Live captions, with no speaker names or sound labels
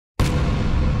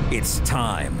It's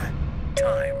time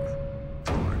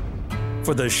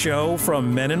for the show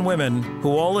from men and women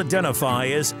who all identify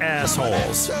as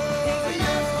assholes.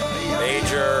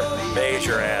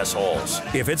 Major assholes.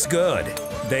 If it's good,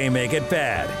 they make it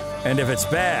bad. And if it's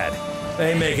bad,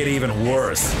 they make it even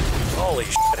worse. Holy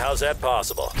shit, how's that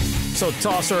possible? So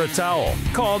toss her a towel,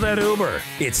 call that Uber.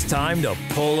 It's time to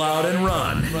pull out and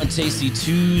run. Run Tasty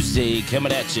Tuesday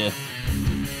coming at you.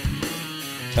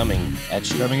 Coming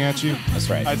at you? That's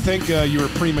right. I think you were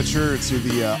premature to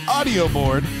the audio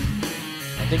board.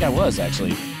 I think I was,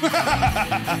 actually.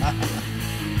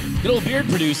 Good old beard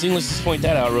producing. Let's just point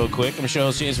that out real quick. I'm your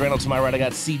host, James Randall. To my right, I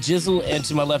got C Jizzle, and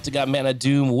to my left, I got Man of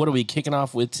Doom. What are we kicking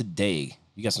off with today?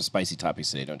 You got some spicy topics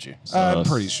today, don't you? I'm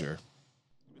pretty sure.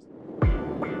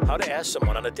 How to ask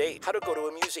someone on a date. How to go to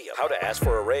a museum. How to ask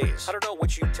for a raise. How to know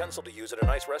which utensil to use at a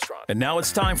nice restaurant. And now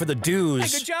it's time for the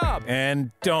do's. Hey, good job.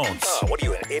 And don'ts. Oh, what are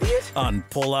you, an idiot? On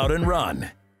Pull Out and Run.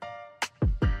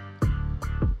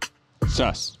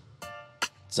 Sus.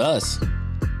 Sus.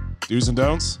 Do's and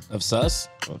don'ts? Of sus?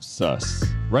 Of sus.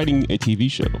 Writing a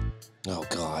TV show. Oh,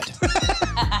 God.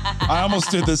 I almost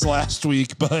did this last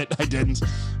week, but I didn't.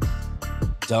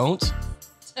 Don't?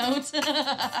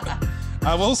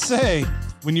 I will say,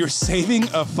 when you're saving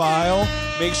a file,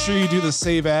 make sure you do the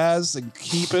save as and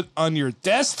keep it on your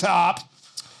desktop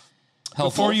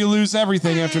before you lose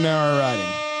everything after an hour of writing.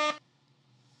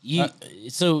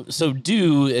 So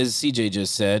do, as CJ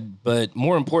just said, but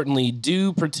more importantly,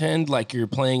 do pretend like you're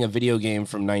playing a video game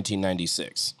from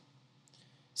 1996.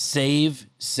 Save,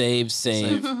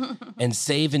 and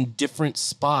save in different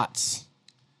spots.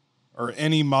 Or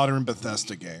any modern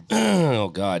Bethesda game. Oh,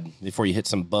 God. Before you hit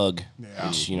some bug. Yeah.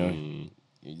 Which,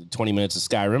 20 minutes of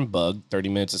Skyrim, bug. 30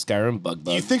 minutes of Skyrim, bug.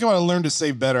 You think I want to learn to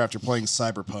save better after playing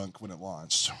Cyberpunk when it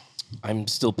launched? I'm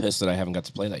still pissed that I haven't got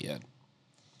to play that yet.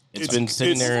 It's been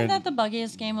sitting there. Isn't that the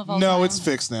buggiest game of all time? No, it's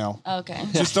fixed now. Okay.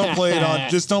 Just don't play it on.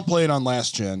 Just don't play it on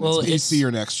last gen. Well, it's PC or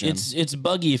next gen. It's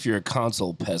buggy if you're a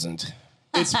console peasant.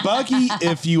 It's buggy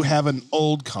if you have an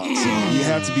old console. You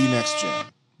have to be next gen.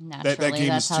 Naturally, that game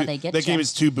that's is how too, they get That you. game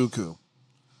is too buku.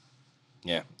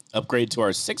 Yeah. Upgrade to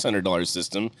our $600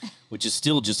 system, which is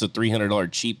still just a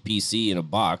 $300 cheap PC in a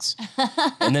box.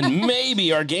 And then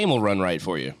maybe our game will run right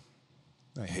for you.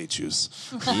 I hate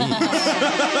yous. I'm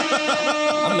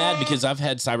mad because I've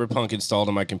had Cyberpunk installed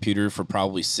on my computer for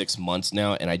probably 6 months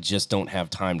now, and I just don't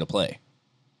have time to play.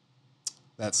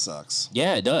 That sucks.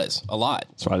 Yeah, it does. A lot.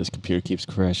 That's why this computer keeps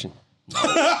crashing.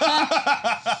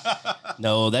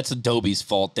 No, that's Adobe's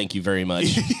fault. Thank you very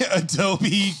much.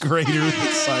 Adobe greater than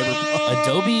Cyberpunk.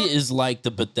 Adobe is like the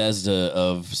Bethesda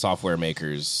of software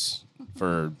makers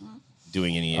for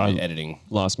doing any editing.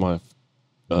 Lost my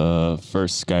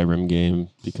first Skyrim game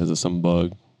because of some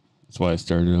bug. That's why I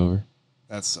started over.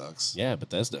 That sucks. Yeah,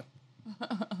 Bethesda.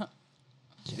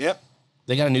 Yep.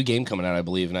 They got a new game coming out, I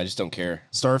believe, and I just don't care.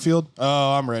 Starfield?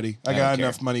 Oh, I'm ready. I got don't care.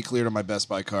 enough money cleared on my Best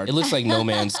Buy card. It looks like No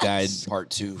Man's Sky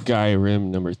Part 2. Skyrim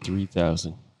number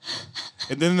 3000.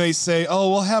 And then they say, oh,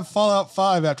 we'll have Fallout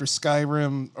 5 after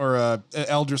Skyrim or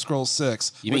Elder Scrolls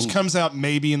 6, which comes out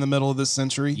maybe in the middle of this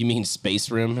century. You mean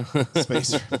Space Rim?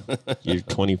 Space. Year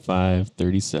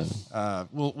 2537.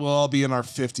 We'll all be in our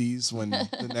 50s when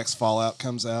the next Fallout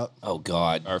comes out. Oh,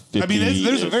 God. Our 50 I mean,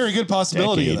 there's a very good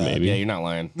possibility of that. maybe. Yeah, you're not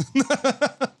lying.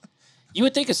 You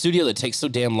would think a studio that takes so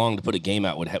damn long to put a game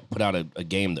out would put out a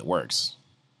game that works.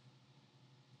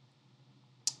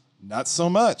 Not so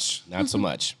much. Not so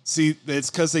much. See, it's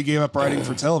because they gave up writing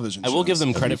for television I will give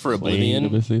them credit for Oblivion.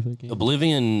 Oblivion.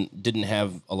 Oblivion didn't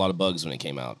have a lot of bugs when it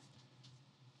came out.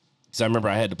 Because I remember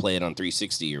I had to play it on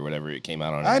 360 or whatever it came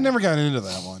out on. I never got into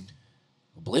that one.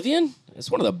 Oblivion?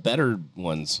 It's one of the better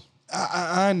ones.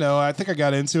 I know. I think I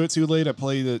got into it too late. I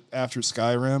played it after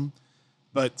Skyrim,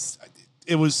 but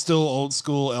it was still old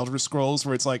school Elder Scrolls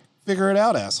where it's like, figure it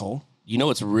out, asshole. You know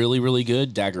what's really, really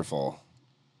good? Daggerfall.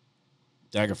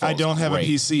 Daggerfall. I don't have a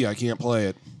PC. I can't play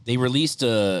it. They released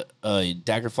a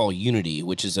Daggerfall Unity,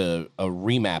 which is a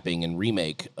remapping and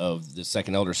remake of the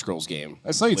second Elder Scrolls game.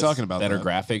 I saw you talking about better that.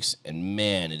 graphics, and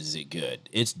man, is it good.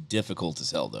 It's difficult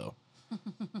as hell, though.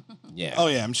 Yeah. Oh,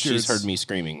 yeah, I'm sure She's it's- heard me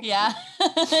screaming. Yeah.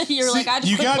 You're like, I just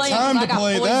You quit got playing time 'cause to I got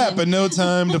play poisoned. that, but no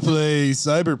time to play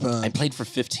Cyberpunk. I played for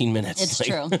 15 minutes. It's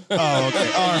true. Oh,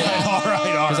 okay. All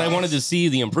right. Because I wanted to see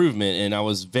the improvement, and I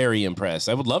was very impressed.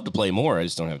 I would love to play more. I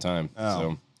just don't have time. Oh.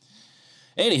 So,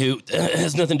 anywho, it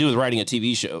has nothing to do with writing a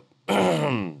TV show.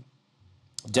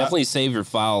 Definitely save your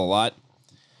file a lot.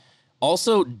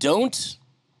 Also, don't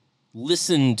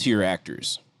listen to your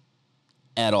actors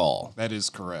at all. That is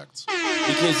correct.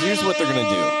 Because here's what they're going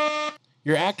to do.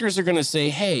 Your actors are going to say,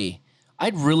 hey,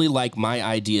 I'd really like my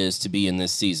ideas to be in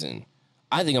this season.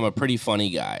 I think I'm a pretty funny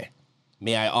guy.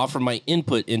 May I offer my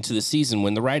input into the season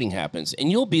when the writing happens?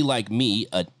 And you'll be like me,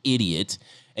 an idiot.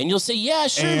 And you'll say, yeah,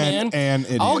 sure, man.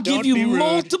 I'll give you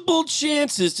multiple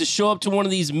chances to show up to one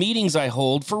of these meetings I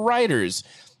hold for writers.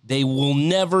 They will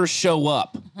never show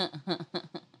up.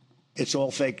 It's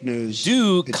all fake news.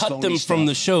 Cut them from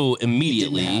the show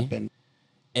immediately.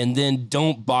 And then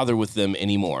don't bother with them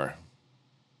anymore.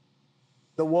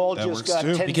 The wall just got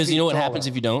 10 Because you know what feet happens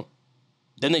if you don't?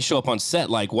 Then they show up on set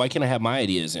like, why can't I have my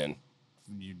ideas in?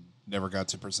 You never got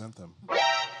to present them.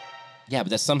 Yeah, but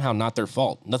that's somehow not their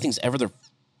fault. Nothing's ever their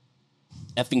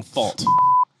effing fault.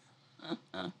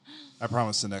 I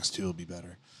promise the next two will be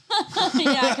better.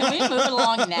 Yeah, can we move it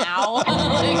along now?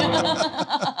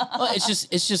 Well,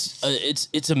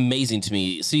 it's amazing to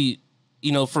me. See,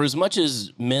 you know, for as much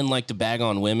as men like to bag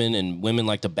on women and women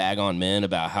like to bag on men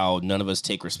about how none of us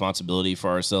take responsibility for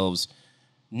ourselves,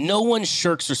 no one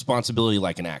shirks responsibility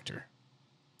like an actor.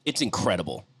 It's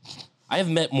incredible. I have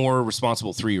met more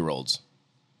responsible 3-year-olds.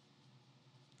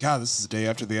 God, this is the day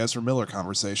after the Ezra Miller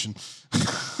conversation.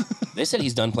 They said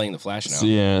he's done playing the Flash now. So,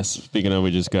 yeah, speaking of,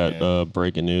 we just got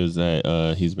breaking news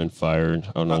that he's been fired.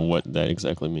 I don't know what that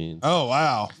exactly means. Oh,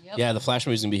 wow. Yep. Yeah, the Flash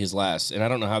movie's going to be his last. And I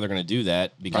don't know how they're going to do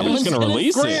that. Because Probably just going to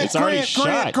release it. It's already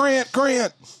shot.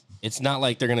 Grant. it's not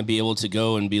like they're going to be able to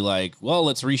go and be like, well,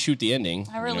 let's reshoot the ending.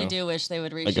 I really do wish they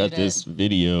would reshoot I got this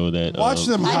video that... Watch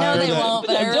them I hire know they that. won't,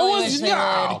 but I really wish they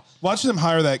would. Watch them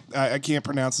hire that. I can't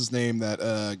pronounce his name.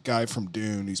 That guy from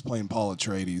Dune. He's playing Paul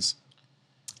Atreides.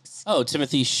 Oh,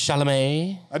 Timothy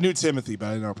Chalamet. I knew Timothy, but I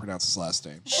didn't know how to pronounce his last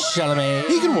name. Chalamet.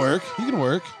 He can work. He can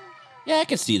work. Yeah, I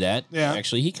can see that. Yeah.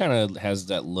 Actually, he kind of has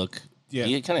that look. Yeah.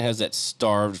 He kind of has that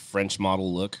starved French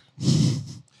model look.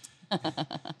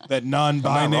 That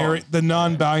non-binary, the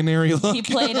non-binary look. He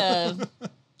played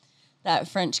that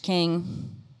French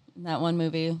king in that one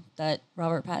movie that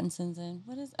Robert Pattinson's in.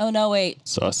 What is? Oh no, wait.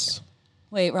 Sus.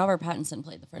 Wait, Robert Pattinson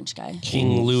played the French guy.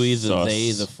 King Louis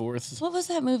Sus. the Fourth. What was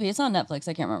that movie? It's on Netflix.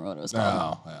 I can't remember what it was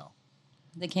called. Oh, well.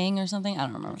 The King or something? I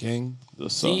don't remember. King. The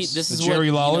See, sus. this The is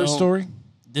Jerry what, Lawler story.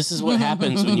 This is what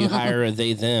happens when you hire a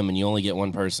they them and you only get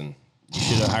one person. You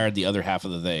should have hired the other half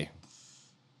of the they.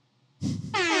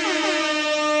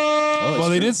 Oh, Well,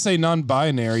 they true. did say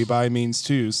non-binary. Bi means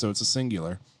two, so it's a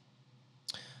singular.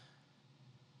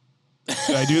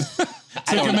 Did I do?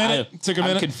 Took a minute. Took a I'm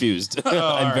minute. confused.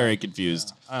 I'm very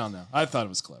confused. I don't know. I thought it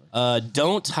was clever.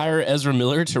 Don't hire Ezra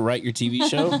Miller to write your TV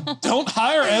show. Don't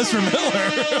hire Ezra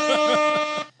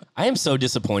Miller. I am so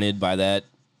disappointed by that.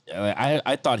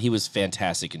 I thought he was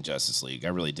fantastic in Justice League. I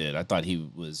really did. I thought he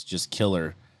was just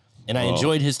killer. And I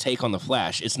enjoyed his take on the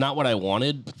Flash. It's not what I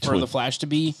wanted for the Flash to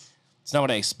be. It's not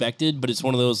what I expected, but it's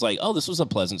one of those like, oh, this was a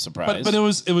pleasant surprise. But it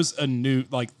was a new,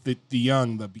 like the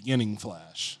beginning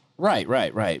Flash. Right.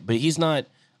 But he's not.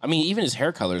 I mean, even his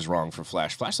hair color is wrong for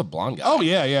Flash. Flash's a blonde guy. Oh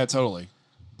yeah, totally.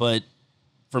 But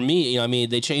for me, I mean,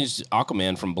 they changed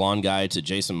Aquaman from blonde guy to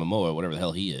Jason Momoa, whatever the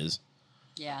hell he is.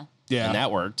 Yeah. Yeah, And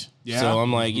that worked. Yeah. So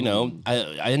I'm like,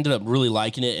 I ended up really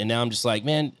liking it. And now I'm just like,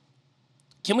 man,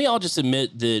 can we all just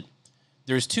admit that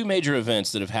there's two major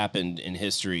events that have happened in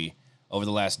history over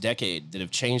the last decade that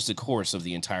have changed the course of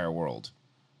the entire world?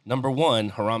 Number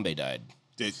one, Harambe died.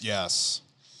 Yes.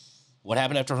 What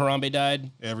happened after Harambe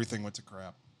died? Everything went to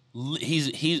crap.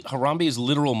 Harambe is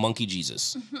literal monkey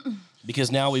Jesus.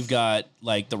 Because now we've got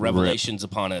like the revelations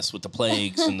upon us with the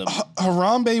plagues and the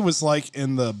Harambe was like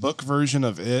in the book version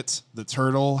of It, the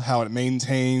turtle, how it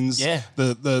maintains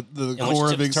the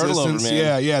core of existence.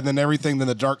 Yeah. And then everything, then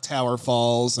the Dark Tower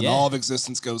falls and all of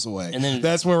existence goes away. And then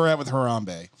that's where we're at with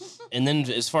Harambe. And then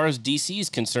as far as DC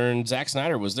is concerned, Zack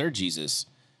Snyder was their Jesus.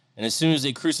 And as soon as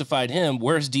they crucified him,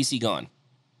 where's DC gone?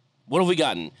 What have we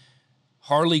gotten?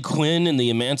 Harley Quinn and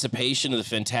the Emancipation of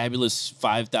the Fantabulous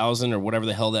 5000 or whatever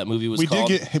the hell that movie was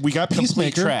called. We got Complete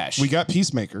Peacemaker. trash. We got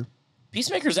Peacemaker.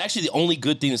 Peacemaker is actually the only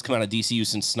good thing that's come out of DCU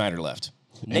since Snyder left.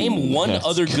 Name one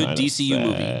other good DCU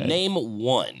movie. Name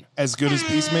one. As good as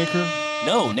Peacemaker?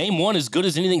 No, name one as good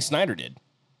as anything Snyder did.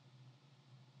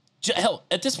 Hell,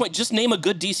 at this point, just name a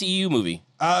good DCU movie.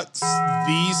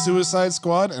 The Suicide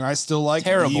Squad, and I still like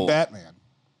Terrible. the Batman.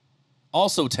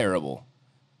 Also terrible.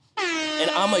 And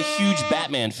I'm a huge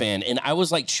Batman fan, and I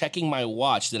was like checking my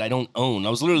watch that I don't own. I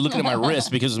was literally looking at my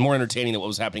wrist because it was more entertaining than what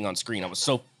was happening on screen. I was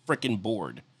so freaking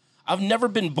bored. I've never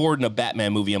been bored in a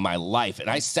Batman movie in my life, and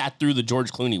I sat through the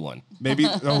George Clooney one. Maybe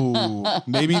that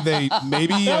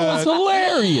was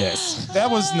hilarious.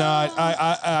 That was not.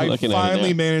 I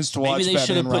finally managed to watch. Maybe they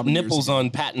should have put Robin nipples years ago.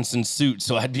 on Pattinson's suit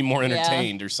so I'd be more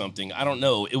entertained or something. I don't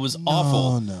know. It was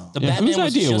awful. No. The Yeah, Batman whose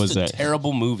was idea just was a that?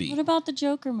 terrible movie. What about the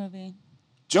Joker movie?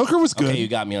 Joker was good. Okay, you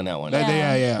got me on that one.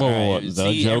 Yeah. Whoa, Right. the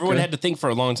See, Joker? everyone had to think for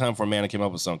a long time before Amanda came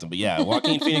up with something. But yeah,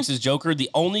 Joaquin Phoenix's Joker, the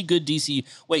only good DC.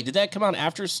 Wait, did that come out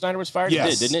after Snyder was fired?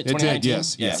 Yes, It did, didn't it it? did,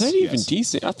 2019? yes. Is that even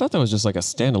DC? I thought that was just like a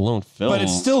standalone film. But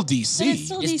it's still DC. But it's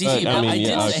still It's DC. DC. But, But I I, mean, did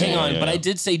yeah, say, okay, hang on, yeah, but yeah. I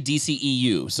did say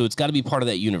DCEU, so it's got to be part of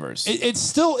that universe. It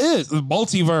still is. The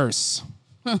multiverse.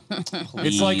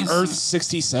 It's like Please. Earth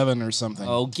 67 or something.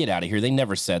 Oh, get out of here! They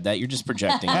never said that. You're just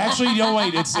projecting. Actually, no,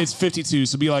 wait. It's 52,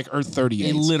 so it'd be like Earth 38.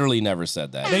 They literally never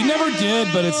said that. They never did,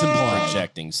 but it's implied.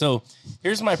 Projecting. So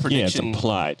here's my Yeah, it's prediction.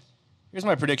 implied. Here's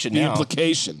my prediction The now.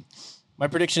 implication. My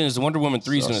prediction is Wonder Woman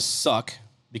 3 is going to suck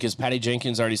because Patty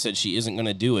Jenkins already said she isn't going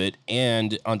to do it.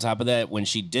 And on top of that, when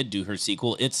she did do her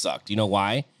sequel, it sucked. You know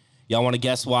why? Y'all want to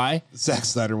guess why? Zack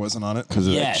Snyder wasn't on it. Because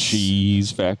of Yes. that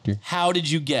cheese factor. How did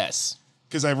you guess?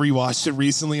 Because I rewatched it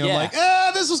recently. And Yeah. I'm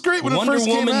like, this was great when Wonder it first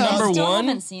Woman came out. number Still one?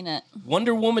 haven't seen it.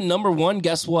 Wonder Woman #1,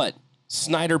 guess what?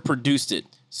 Snyder produced it.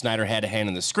 Snyder had a hand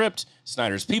in the script.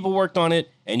 Snyder's people worked on it,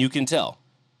 and you can tell.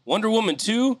 Wonder Woman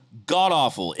 2, god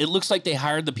awful. It looks like they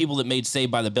hired the people that made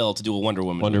Saved by the Bell to do a Wonder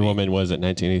Woman Wonder movie. Woman was it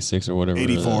 1986 or whatever?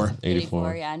 84.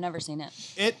 84. Yeah, I've never seen it.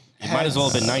 It Might as well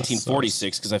have been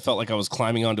 1946 because I felt like I was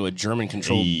climbing onto a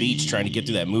German-controlled beach trying to get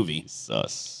through that movie.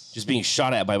 Sus. Just being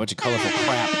shot at by a bunch of colorful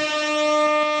crap.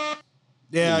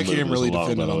 Yeah, I movie can't was really long,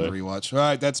 defend by it the on the way. rewatch. All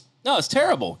right, that's... No, it's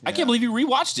terrible. I can't believe you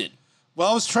rewatched it. Well,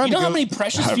 I was trying You know to go... how many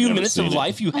precious I've few never minutes of seen it.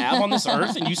 life you have on this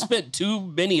earth, and you spent too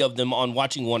many of them on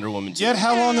watching Wonder Woman 2. Yet,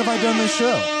 how long have I done this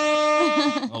show?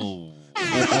 Oh.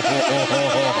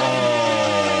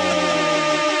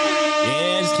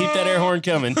 Yeah, just keep that air horn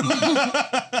coming.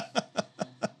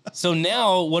 So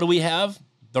now, what do we have?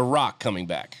 The Rock coming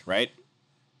back, right?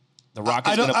 The Rock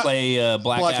I is don't- going to play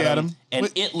Black Adam, and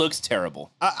Wait. it looks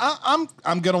terrible. I'm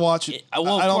going to watch it.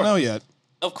 Well, of I don't course. know yet.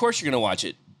 Of course you're going to watch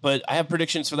it, but I have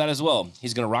predictions for that as well.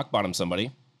 He's going to rock bottom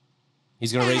somebody.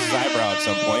 He's going to raise his eyebrow at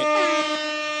some point.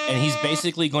 And he's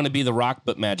basically going to be The Rock,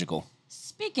 but magical.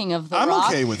 Speaking of The I'm Rock,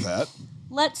 okay with that.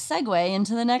 let's segue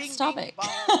into the next topic.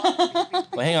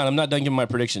 But hang on, I'm not done giving my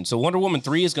prediction. So Wonder Woman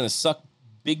 3 is going to suck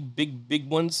big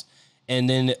ones. And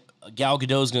then Gal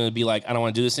Gadot is going to be like, I don't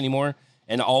want to do this anymore.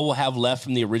 And all we'll have left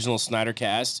from the original Snyder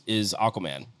cast is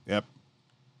Aquaman. Yep.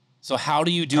 So how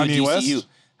do you do Kanye a DCU? West?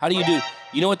 How do you do?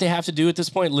 You know what they have to do at this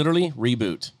point? Literally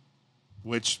reboot.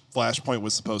 Which Flashpoint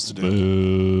was supposed to do.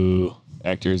 Boo.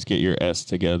 Actors, get your S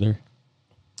together.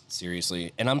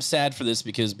 Seriously. And I'm sad for this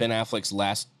because Ben Affleck's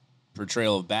last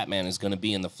portrayal of Batman is going to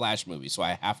be in the Flash movie, so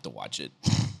I have to watch it.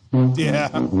 Yeah.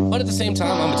 But at the same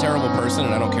time, I'm a terrible person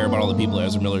and I don't care about all the people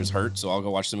Ezra Miller's hurt, so I'll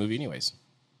go watch the movie anyways.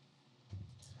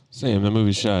 Same, the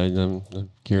movie's shot. I'm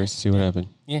curious to see what happened.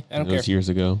 Yeah, I don't It was care. years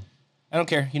ago. I don't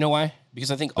care. You know why?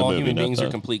 Because I think The all movie, human not beings are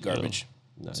the- complete no. garbage.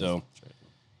 Nice. So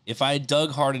if I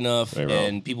dug hard enough Very wrong.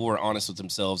 and people were honest with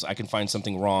themselves, I can find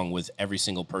something wrong with every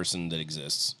single person that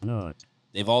exists.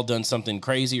 They've all done something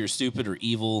crazy or stupid or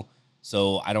evil,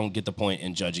 so I don't get the point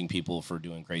in judging people for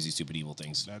doing crazy, stupid, evil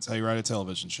things. That's how you write a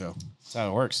television show. That's how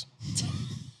it works.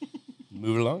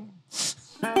 Move along.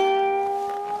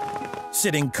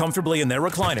 Sitting comfortably in their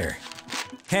recliner,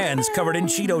 hands covered in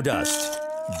Cheeto dust,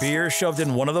 beer shoved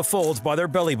in one of the folds by their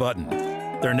belly button.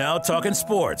 They're now talking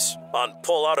sports on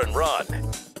Pull Out and Run.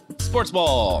 Sports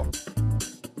ball.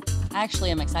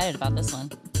 Actually, I'm excited about this one.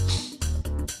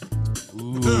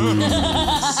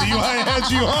 See why I had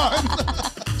you on?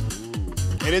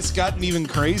 And it's gotten even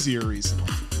crazier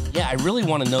recently. Yeah, I really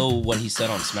want to know what he said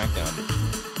on SmackDown.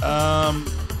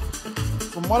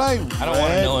 From what I I don't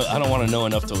want to know. I don't want to know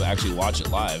enough to actually watch it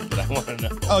live, but I want to know.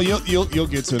 Oh, you'll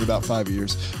get to it in about 5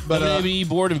 years. But WWE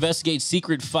board investigates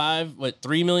secret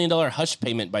 $3 million hush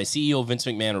payment by CEO Vince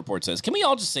McMahon. Report says. Can we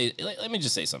all just say? Let me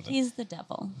just say something. He's the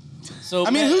devil. So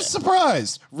I mean, who's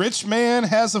surprised? Rich man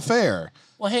has a fare.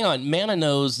 Well, hang on. Mana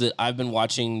knows that I've been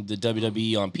watching the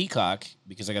WWE on Peacock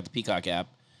because I got the Peacock app.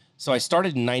 So I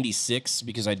started in '96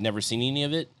 because I'd never seen any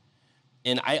of it,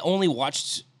 and I only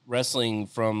watched wrestling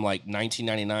from like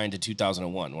 1999 to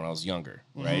 2001 when I was younger,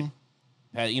 right?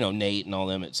 Had, Nate and all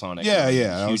them at Sonic. Yeah, and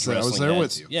yeah, I huge was wrestling there with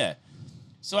heads. you. Yeah.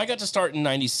 So I got to start in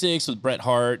 '96 with Bret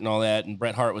Hart and all that, and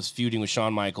Bret Hart was feuding with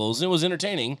Shawn Michaels, and it was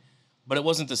entertaining, but it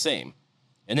wasn't the same.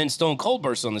 And then Stone Cold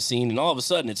bursts on the scene, and all of a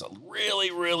sudden, it's a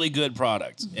really, really good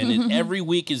product. And every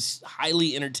week is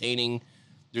highly entertaining.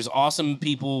 There's awesome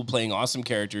people playing awesome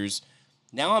characters.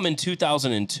 Now I'm in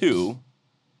 2002,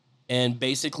 and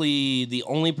basically the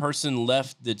only person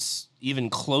left that's even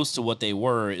close to what they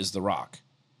were is The Rock.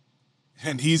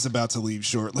 And he's about to leave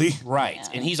shortly. Right. Yeah.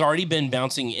 And he's already been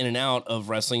bouncing in and out of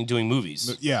wrestling doing movies.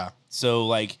 But yeah, So,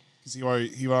 like, because he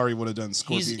already would have done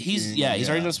Scorpion he's King.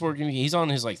 already done Scorpion King. He's on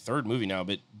his, like, third movie now,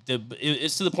 but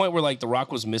it's to the point where like The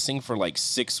Rock was missing for like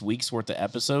 6 weeks worth of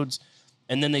episodes,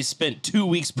 and then they spent 2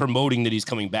 weeks promoting that he's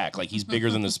coming back. Like he's bigger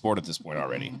than the sport at this point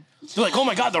already. They're like, oh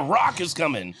my God, The Rock is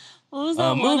coming. What was that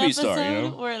one movie episode star, you know?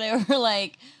 where they were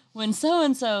like, when so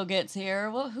and so gets here?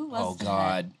 Who was? Oh that?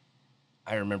 God.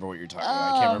 I remember what you're talking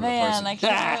about. I can't remember man, the person. I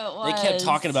can't remember who it They kept was.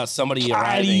 talking about somebody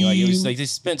arriving. Like it was like they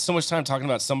spent so much time talking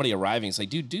about somebody arriving. It's like,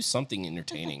 dude, do something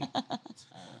entertaining.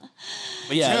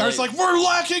 But yeah, Taylor's like, we're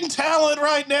lacking talent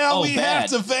right now. Oh, we bad. have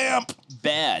to vamp.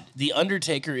 bad. The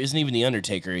Undertaker isn't even the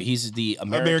Undertaker. He's the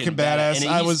American Badass. And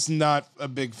I was not a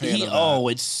big fan of that. Oh,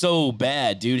 it's so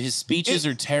bad, dude. His speeches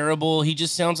are terrible. He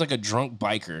just sounds like a drunk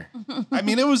biker. I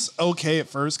mean, it was okay at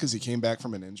first because he came back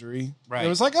from an injury. Right. It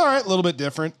was like, all right, a little bit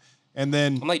different. And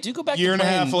then I'm like, dude, go back year to and a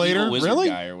half playing later, Evil Wizard really?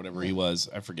 guy or whatever he was.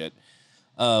 I forget.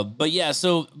 But yeah,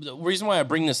 so the reason why I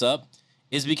bring this up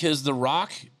is because The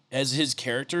Rock, as his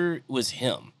character, was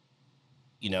him.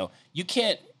 You know, you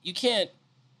can't.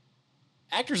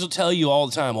 Actors will tell you all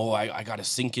the time, oh, I got to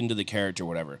sink into the character,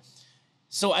 whatever.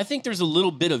 So I think there's a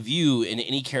little bit of you in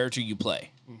any character you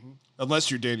play. Mm-hmm.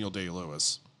 Unless you're Daniel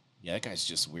Day-Lewis. Yeah, that guy's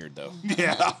just weird, though.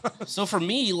 Yeah. So for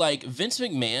me, like, Vince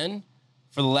McMahon,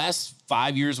 for the last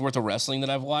 5 years worth of wrestling that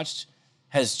I've watched,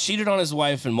 has cheated on his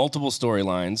wife in multiple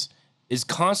storylines, is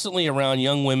constantly around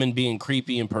young women being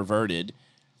creepy and perverted.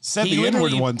 Said He the N-word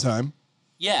literally- one time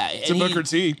Yeah. to Booker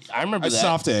T. I remember A that.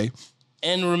 soft A.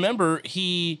 And remember,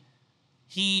 he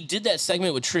did that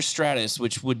segment with Trish Stratus,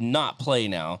 which would not play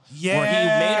now.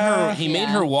 Where he made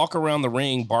her walk around the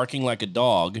ring barking like a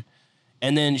dog,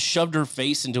 and then shoved her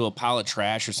face into a pile of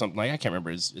trash or something. Like I can't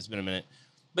remember. It's been a minute.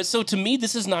 But so to me,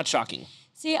 this is not shocking.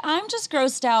 See, I'm just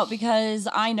grossed out because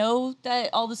I know that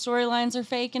all the storylines are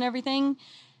fake and everything.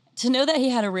 To know that he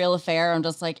had a real affair, I'm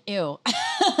just like, ew.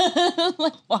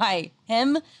 Like, why?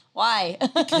 Him? Why?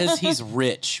 Because he's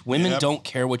rich. Women Yep. don't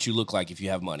care what you look like if you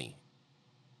have money.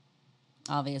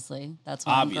 Obviously. That's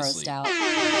why Obviously. I'm grossed out.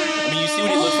 I mean, you see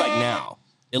what he looks like now.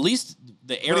 At least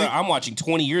the era I'm watching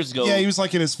 20 years ago. Yeah, he was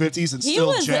like in his 50s and He still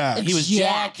was- jacked. He was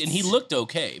jacked. jacked and he looked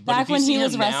okay. But Back if you when see he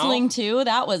was him now- wrestling too,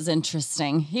 that was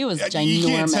interesting. He was ginormous. You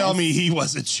can't tell me he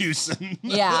wasn't juicing.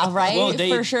 Yeah, right? Well,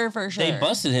 for sure. They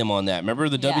busted him on that. Remember,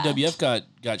 the Yeah. WWF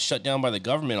got shut down by the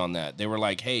government on that. They were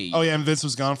like, hey, Oh, yeah, and Vince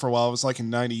was gone for a while. It was like in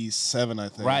 97, I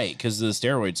think. right, because of the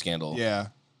steroid scandal. Yeah.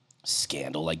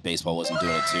 Scandal, like baseball wasn't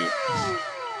doing it too.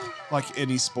 Like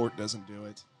any sport doesn't do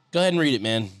it. Go ahead and read it,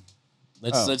 man.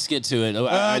 Let's get to it.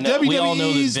 I know, WWE's we all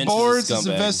know that Vince boards is a is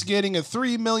scumbag. investigating a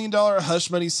 $3 million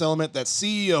hush money settlement that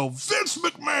CEO Vince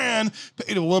McMahon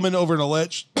paid a woman over an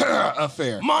alleged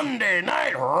affair. Monday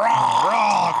Night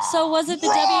Raw. So was it the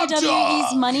Raw WWE's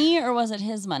dog! money or was it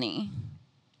his money?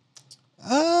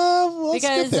 Let's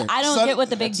Because get there. I don't Son- get what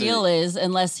the big deal is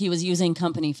unless he was using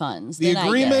company funds. The Then I get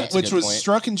agreement, it. That's a which good was point.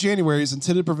 struck in January, is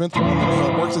intended to prevent the woman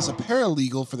who worked as a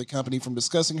paralegal for the company from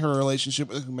discussing her relationship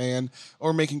with McMahon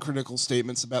or making critical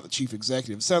statements about the chief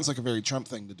executive. Sounds like a very Trump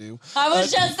thing to do. I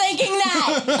was just thinking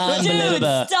that. Dude,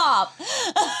 Unbelievable. stop.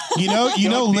 You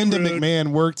know, be Linda rude. McMahon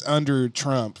worked under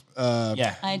Trump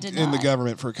Yeah. I did in the not.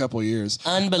 government for a couple of years.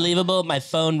 Unbelievable. My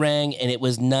phone rang and it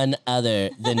was none other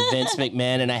than Vince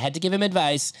McMahon, and I had to give him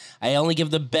advice. I only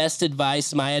give the best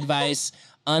advice, my advice.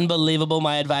 Unbelievable,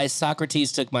 my advice.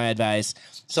 Socrates took my advice.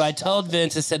 So I told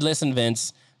Vince, I said, listen,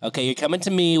 Vince, okay, you're coming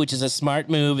to me, which is a smart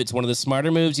move. It's one of the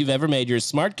smarter moves you've ever made. You're a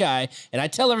smart guy. And I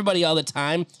tell everybody all the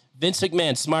time, Vince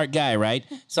McMahon, smart guy, right?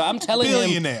 So I'm telling him,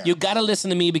 Billionaire. you got to listen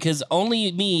to me because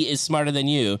only me is smarter than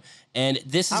you. And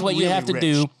this is I'm what you really have to rich.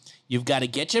 do. You've got to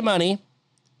get your money.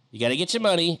 You got to get your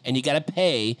money and you got to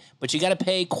pay, but you got to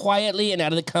pay quietly and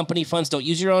out of the company funds. Don't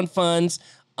use your own funds.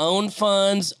 Own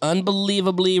funds,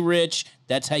 unbelievably rich.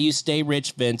 That's how you stay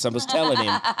rich, Vince. I was telling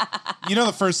him. You know,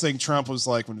 the first thing Trump was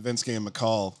like when Vince gave him a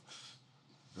call.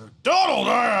 Donald,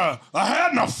 I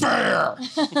had an affair.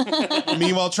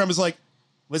 Meanwhile, Trump is like,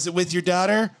 was it with your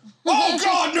daughter? Oh,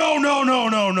 God,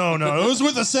 no. It was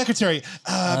with the secretary.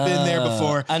 I've been there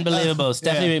before. Unbelievable.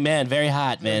 Stephanie McMahon, very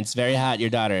hot, Vince. Very hot, your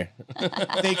daughter.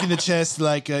 Faking the chest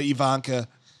like Ivanka.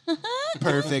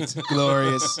 Perfect.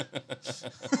 Glorious.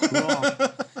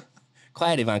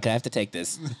 Quiet, Ivanka. I have to take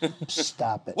this.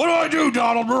 Stop it. What do I do,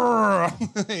 Donald?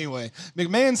 Anyway,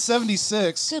 McMahon,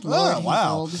 76. Good Lord, he's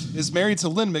wow. old. Is married to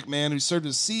Lynn McMahon, who served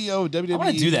as CEO of WWE. I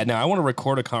want to do that now. I want to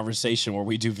record a conversation where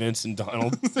we do Vince and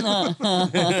Donald. I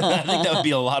think that would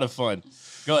be a lot of fun.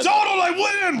 Go ahead. Donald, I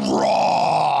win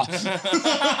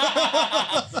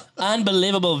Raw.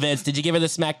 Unbelievable, Vince. Did you give her the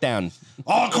smackdown?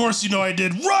 Oh, of course, you know I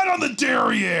did. Right on the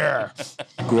derriere.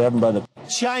 Grab him by the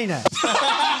China.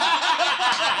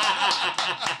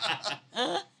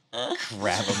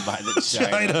 Grab him by the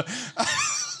china. China.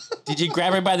 Did you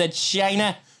grab her by the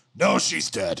china? No, she's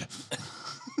dead.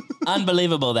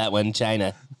 Unbelievable, that one,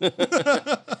 China.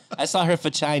 I saw her for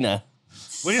China.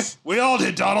 We all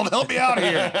did, Donald. Help me out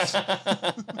here.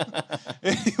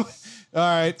 Anyway, all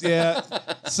right, yeah.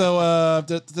 So,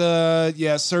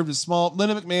 served as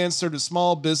Linda McMahon served as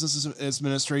small business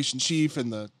administration chief in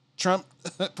the Trump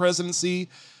presidency,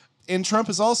 and Trump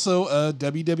is also a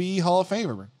WWE Hall of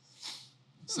Famer.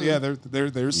 So yeah,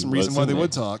 there's some reason why they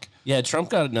would talk. Yeah,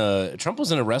 Trump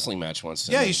was in a wrestling match once.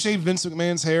 Yeah, he shaved Vince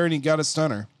McMahon's hair and he got a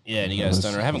stunner. Yeah, and he got a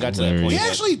stunner. I haven't got to that point He yet.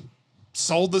 actually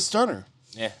sold the stunner.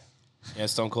 Yeah,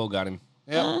 Stone Cold got him.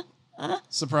 Yeah,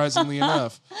 surprisingly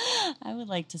enough. I would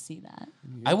like to see that.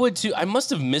 I would too. I must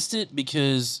have missed it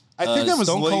because I think that was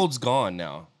Stone late. Cold's gone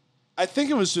now. I think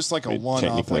it was just like a one-off,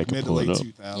 technically, like I could mid to pull it late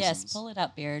up. 2000s. Yes, pull it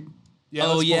up, Beard. Yeah, Oh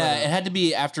let's pull yeah, it it up. had to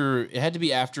be after. It had to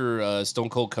be after Stone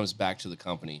Cold comes back to the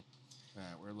company. All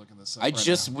right, we're looking this up. I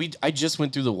just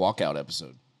went through the walkout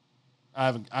episode.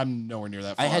 I'm nowhere near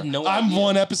that far. I had no I'm idea.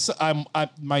 one episode.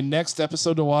 My next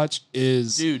episode to watch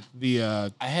is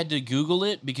the I had to Google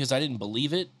it because I didn't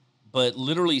believe it, but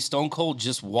literally Stone Cold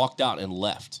just walked out and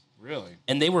left. Really?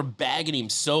 And they were bagging him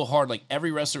so hard. Like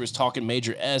every wrestler was talking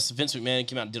Major S. Vince McMahon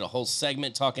came out and did a whole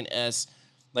segment talking S.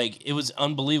 Like it was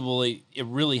unbelievable. It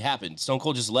really happened. Stone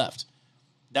Cold just left.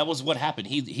 That was what happened.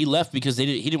 He left because he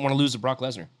didn't want to lose to Brock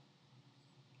Lesnar.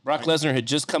 Brock Lesnar had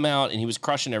just come out and he was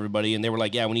crushing everybody, and they were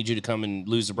like, "Yeah, we need you to come and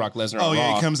lose to Brock Lesnar." Oh on yeah,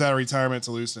 Raw. he comes out of retirement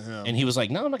to lose to him. And he was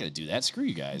like, "No, I'm not going to do that. Screw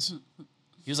you guys."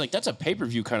 He was like, "That's a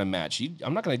pay-per-view kind of match.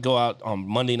 I'm not going to go out on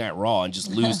Monday Night Raw and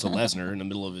just lose to Lesnar in the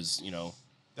middle of his,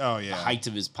 oh yeah, height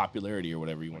of his popularity or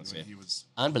whatever you want to say." He was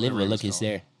Unbelievable. Look, he's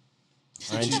there.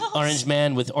 Orange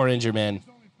man with oranger man. It's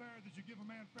only fair that you give a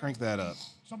man fair Crank that up.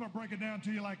 So I'm going to break it down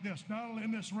to you like this. Donald,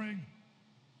 in this ring,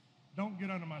 don't get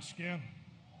under my skin.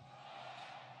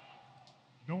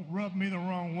 Don't rub me the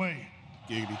wrong way.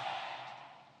 Giggity.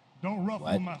 Don't ruffle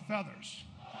What? my feathers.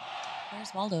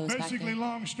 Where's Waldo's back Basically, there?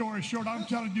 long story short, I'm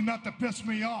telling you not to piss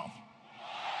me off.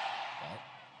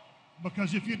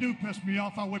 Because if you do piss me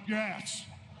off, I'll whip your ass.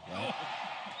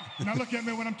 Now look at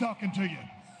me when I'm talking to you.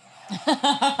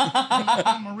 I've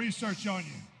done my research on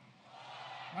you.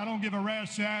 I don't give a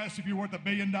rat's ass if you're worth $1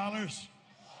 billion,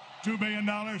 $2 billion,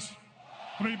 $3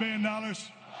 billion,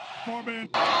 $4 billion.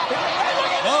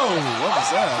 Oh, what was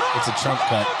that? It's a Trump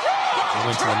cut. We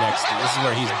went to the next. This is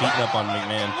where he's beating up on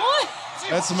McMahon.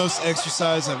 That's the most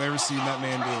exercise I've ever seen that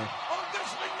man do.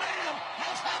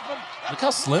 Look how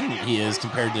slim he is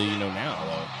compared to now,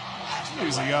 though. It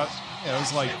was it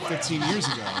was like 15 years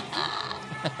ago.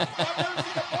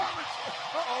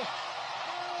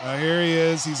 Here he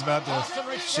is. He's about to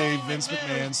shave Vince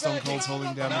McMahon. Stone Cold's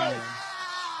holding down McMahon.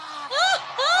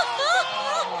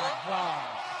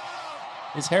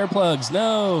 His hair plugs.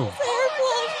 No.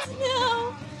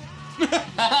 No.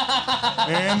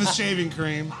 And the shaving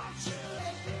cream.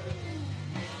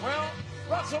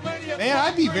 Man,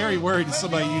 I'd be very worried if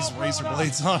somebody used razor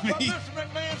blades on me.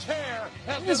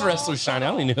 His wrestler shine. I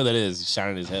don't even know who that is. He's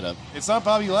shining his head up. It's not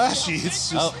Bobby Lashley.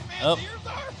 It's just. Oh.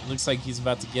 Looks like he's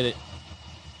about to get it.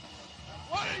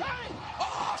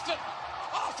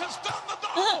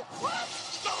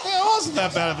 Yeah, it wasn't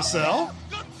that bad of a sell.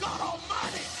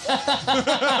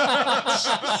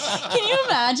 Can you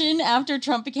imagine after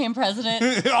Trump became president?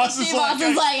 Austin's Steve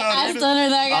Austin's like, I stunner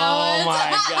that guy Oh once.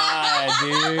 my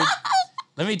god, dude!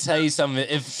 Let me tell you something.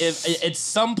 If at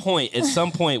some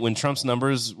point when Trump's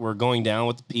numbers were going down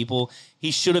with the people,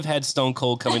 he should have had Stone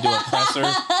Cold come into a presser,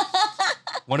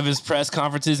 one of his press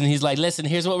conferences, and he's like, "Listen,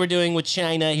 here's what we're doing with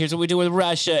China. Here's what we're doing with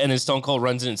Russia," and then Stone Cold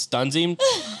runs in and stuns him.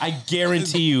 I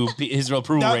guarantee you, his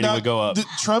approval rating would go up.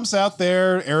 Trump's out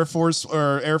there, Air Force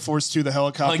 2, the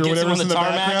helicopter, Like, gets him whatever's on in the the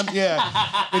tarmac? background.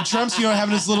 Yeah, and Trump's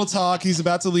having his little talk. He's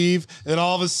about to leave, and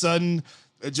all of a sudden,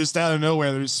 just out of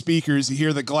nowhere, there's speakers. You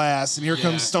hear the glass, and here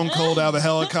comes Stone Cold out of the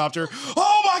helicopter.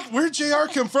 Oh my! Where'd JR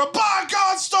come from? By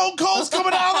God, Stone Cold's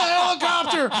coming out of the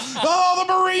helicopter! Oh,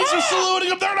 the Marines are saluting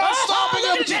him. They're not stopping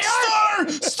him.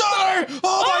 Stunner!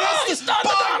 Oh my God!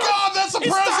 By God, that's the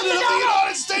president of the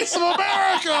United States of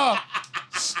America!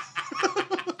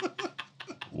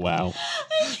 Wow.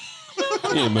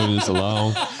 You need to move this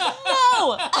along.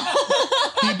 No.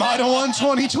 He might have won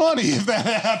 2020 if that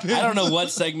happened. I don't know what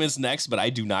segment's next, but I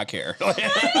do not care.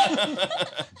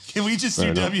 Can we just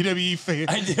Fair do enough. WWE fan?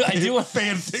 I do want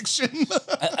fan fiction.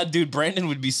 Dude, Brandon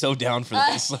would be so down for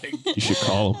this. Like, You should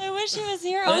call him. I wish he was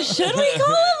here. Oh, should we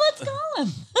call him? Let's call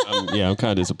him. I'm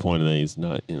kind of disappointed that he's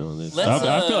not, on this. Let's,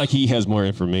 I feel like he has more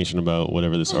information about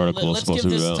whatever this article is Let's supposed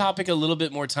give to be this about. topic a little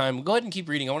bit more time. Go ahead and keep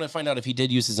reading. I want to find out if he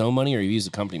did use his own money or he used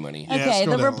the company money. Yeah, Okay,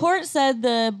 scroll the down. report said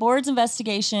the board's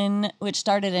investigation, which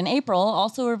started in April,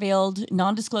 also revealed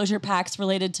non-disclosure pacts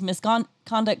related to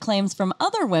misconduct claims from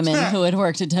other women who had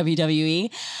worked at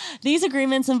WWE. These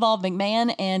agreements involve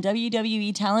McMahon and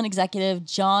WWE talent executive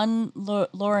John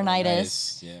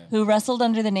Laurinaitis, Yeah. who wrestled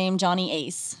under the name Johnny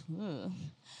Ace.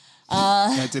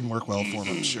 That didn't work well for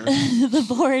him, I'm sure. The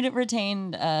board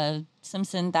retained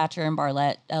Simpson, Thatcher, and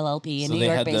Bartlett LLP, a So New they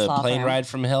had York-based the law plane firm. ride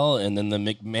from hell and then the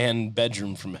McMahon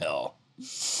bedroom from hell.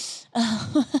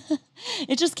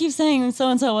 It just keeps saying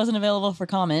so-and-so wasn't available for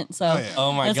comment. So yeah.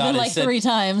 Oh my it's God. been it like said- 3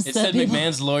 times. It that said people-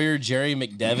 McMahon's lawyer, Jerry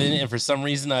McDevitt, and for some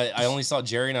reason I only saw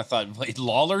Jerry and I thought, wait,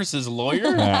 Lawler's his lawyer?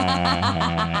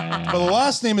 But the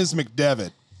last name is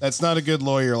McDevitt. That's not a good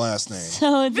lawyer last name.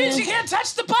 So Vince, you can't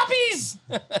touch the puppies!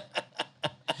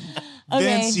 okay.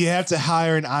 Vince, you have to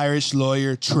hire an Irish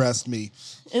lawyer. Trust me.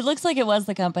 It looks like it was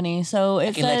the company. So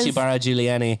it Can let you says, borrow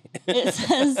Giuliani. it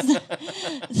says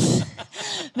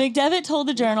McDevitt told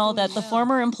the Journal that the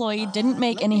former employee didn't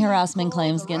make any harassment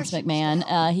claims against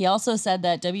McMahon. He also said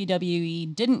that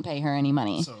WWE didn't pay her any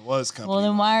money. So it was company. Well,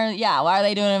 then why are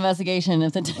they doing an investigation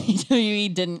if the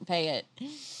WWE didn't pay it?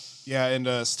 Yeah,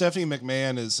 and Stephanie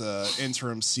McMahon is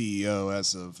interim CEO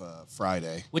as of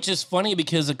Friday. Which is funny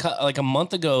because like a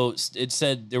month ago, it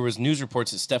said there was news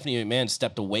reports that Stephanie McMahon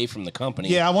stepped away from the company.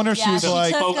 Yeah, I wonder if she Yeah, was she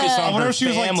like, took focus a- on I wonder her if she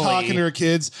was like family. talking to her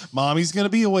kids. Mommy's gonna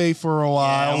be away for a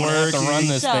while. I'm gonna have to working." run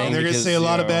this So- thing. And they're gonna because, say a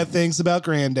lot you of know, bad things about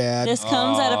Granddad. This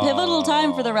comes at a pivotal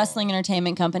time for the wrestling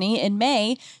entertainment company. In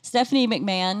May, Stephanie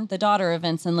McMahon, the daughter of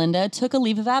Vince and Linda, took a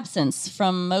leave of absence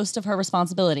from most of her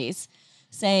responsibilities,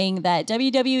 saying that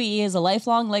WWE is a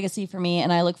lifelong legacy for me,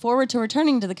 and I look forward to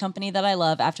returning to the company that I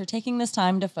love after taking this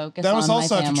time to focus That on was my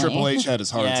also after family. Triple H had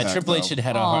his heart Yeah, attack. Triple H though.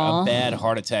 had a bad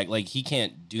heart attack. Like, he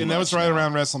can't do And much that was right now.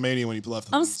 around WrestleMania when he left.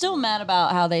 I'm still mad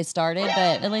about how they started,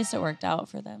 but at least it worked out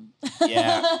for them.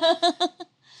 Yeah.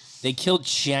 They killed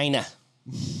China.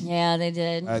 Yeah, they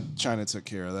did. China took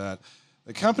care of that.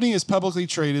 The company is publicly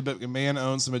traded, but McMahon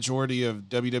owns the majority of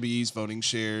WWE's voting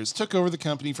shares, took over the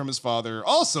company from his father,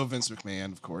 also Vince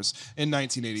McMahon, of course, in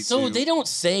 1982. So they don't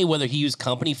say whether he used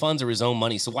company funds or his own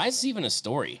money. So why is this even a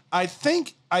story? I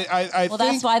think, I Well, think,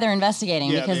 that's why they're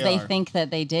investigating, Yeah, because they they are. think that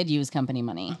they did use company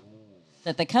money.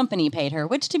 That the company paid her,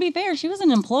 which, to be fair, she was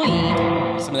an employee.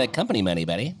 Some of that company money,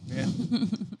 buddy.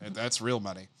 that's real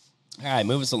money. All right,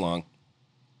 move us along.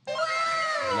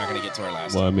 We're not going to get to our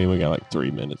last Well, I mean, we got like 3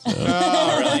 minutes now.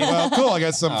 Well, cool. I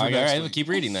got something Oh, for all next right, week. keep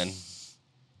reading then.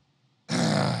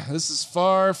 This is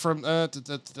far from. Scroll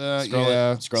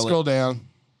down.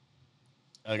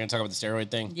 Are you going to talk about the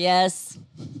steroid thing? Yes.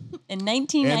 In And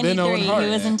then Owen 1993, Hart, he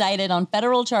was yeah. indicted on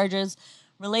federal charges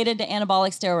related to anabolic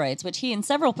steroids, which he and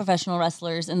several professional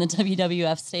wrestlers in the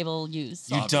WWF stable used.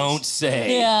 You don't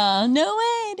say. Yeah, no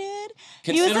way, dude.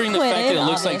 Considering he the was fact that acquitted, it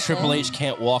looks like obviously. Triple H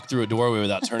can't walk through a doorway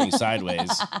without turning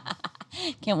sideways.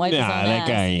 Can't wipe his own Nah, that ass.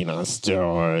 guy ain't on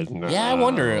steroids. Nah. Yeah, I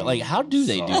wonder, like, how do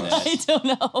they do that? I don't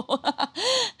know.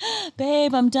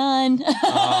 Babe, I'm done.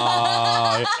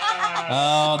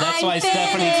 Oh, that's why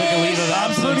Stephanie took a leave of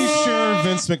I'm pretty absence. sure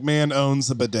Vince McMahon owns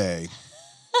a bidet.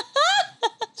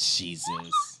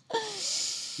 Jesus.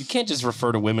 You can't just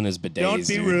refer to women as bidets. Don't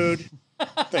be dude. rude.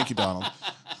 Thank you, Donald.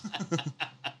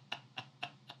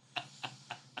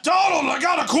 Donald, I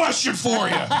got a question for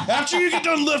you. After you get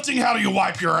done lifting, how do you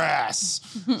wipe your ass?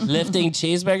 Lifting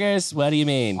cheeseburgers? What do you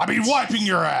mean? I mean, wiping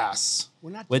your ass.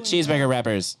 We're not With doing cheeseburger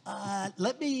wrappers. that.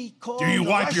 Let me call. Do you the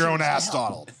wipe your own Russians ass, to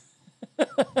help.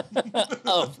 Donald?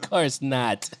 Oh, of course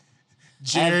not.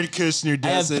 Jared Kushner I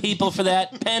have does it. people for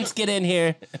that. Pence, get in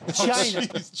here. China.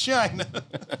 Jeez, China.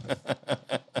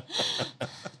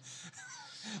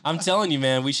 I'm telling you,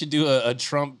 man, we should do a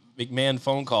Trump McMahon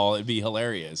phone call. It'd be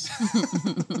hilarious.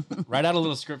 Write out a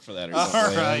little script for that or All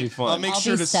something. That'd be right. fun. I'll make I'll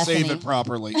sure be to save Stephanie. it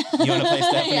properly. You want to play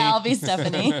Stephanie? Yeah, I'll be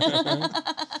Stephanie.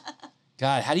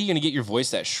 God, how are you going to get your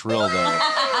voice that shrill, though?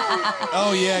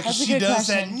 Oh, yeah, because That's a she good does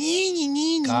question.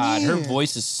 that. God, her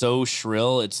voice is so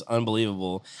shrill. It's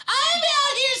unbelievable. I'm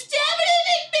out here, Stephanie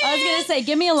McMahon. I was going to say,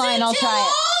 give me a line. I'll try it.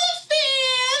 all the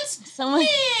fans. Someone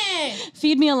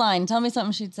feed me a line. Tell me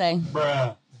something she'd say.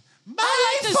 My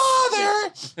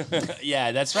father.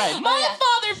 Yeah, that's right. My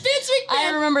father, Vince McMahon.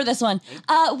 I remember this one.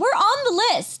 We're on the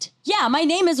list. Yeah, my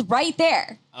name is right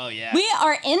there. Oh, yeah. We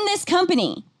are in this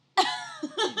company.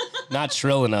 Not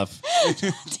shrill enough.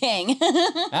 Dang.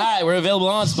 All right, we're available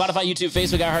on Spotify, YouTube,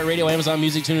 Facebook, iHeartRadio, Amazon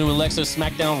Music, TuneIn, Alexa,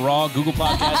 SmackDown, Raw, Google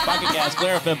Podcasts, Pocket Cast,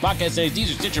 Player FM, Podcast Settings,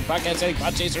 Deezer, Stitcher, Podcast Settings,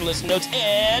 Podchaser, Listen Notes,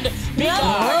 and Peacock.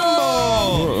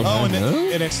 Oh, and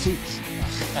NXT.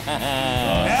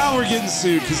 Now we're getting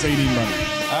sued because they need money.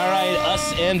 All right,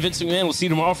 us and Vince McMahon will see you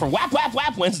tomorrow for Whap Whap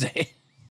Whap Wednesday.